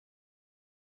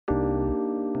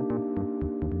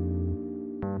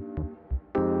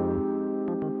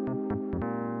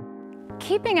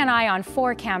Keeping an eye on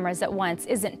 4 cameras at once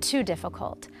isn't too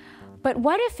difficult. But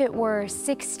what if it were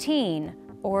 16,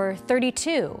 or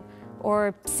 32,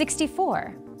 or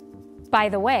 64? By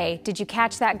the way, did you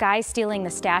catch that guy stealing the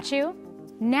statue?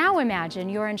 Now imagine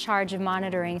you're in charge of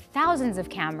monitoring thousands of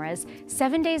cameras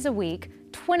 7 days a week,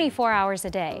 24 hours a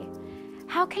day.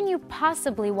 How can you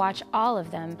possibly watch all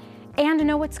of them and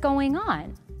know what's going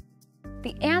on?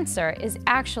 The answer is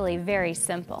actually very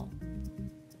simple.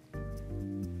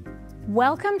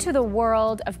 Welcome to the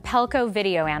world of Pelco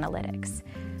video analytics.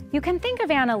 You can think of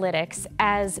analytics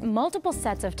as multiple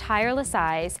sets of tireless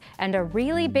eyes and a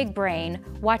really big brain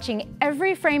watching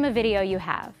every frame of video you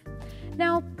have.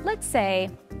 Now, let's say,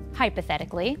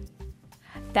 hypothetically,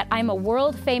 that I'm a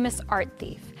world-famous art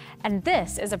thief, and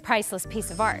this is a priceless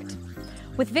piece of art.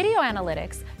 With video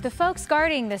analytics, the folks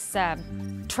guarding this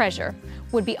treasure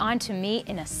would be on to me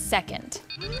in a second.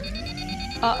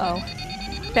 Uh-oh,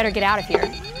 better get out of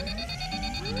here.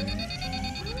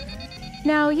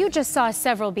 Now, you just saw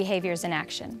several behaviors in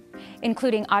action,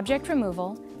 including object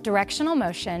removal, directional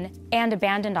motion, and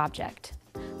abandoned object.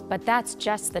 But that's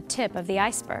just the tip of the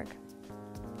iceberg.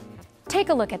 Take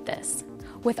a look at this.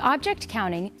 With object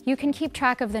counting, you can keep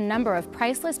track of the number of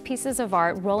priceless pieces of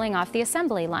art rolling off the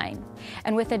assembly line.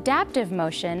 And with adaptive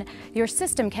motion, your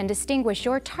system can distinguish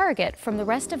your target from the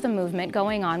rest of the movement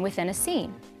going on within a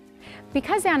scene.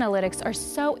 Because analytics are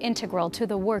so integral to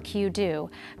the work you do,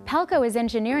 Pelco is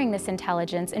engineering this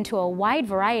intelligence into a wide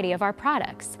variety of our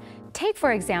products. Take,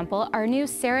 for example, our new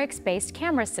Cerix-based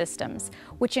camera systems,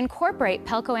 which incorporate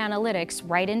Pelco analytics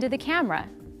right into the camera.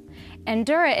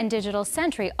 Endura and Digital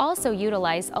Sentry also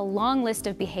utilize a long list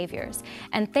of behaviors,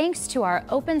 and thanks to our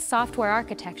open software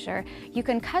architecture, you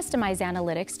can customize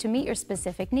analytics to meet your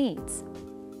specific needs.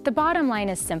 The bottom line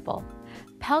is simple.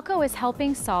 Pelco is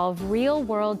helping solve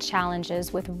real-world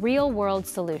challenges with real-world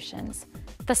solutions,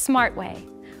 the smart way,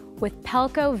 with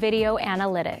Pelco Video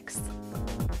Analytics.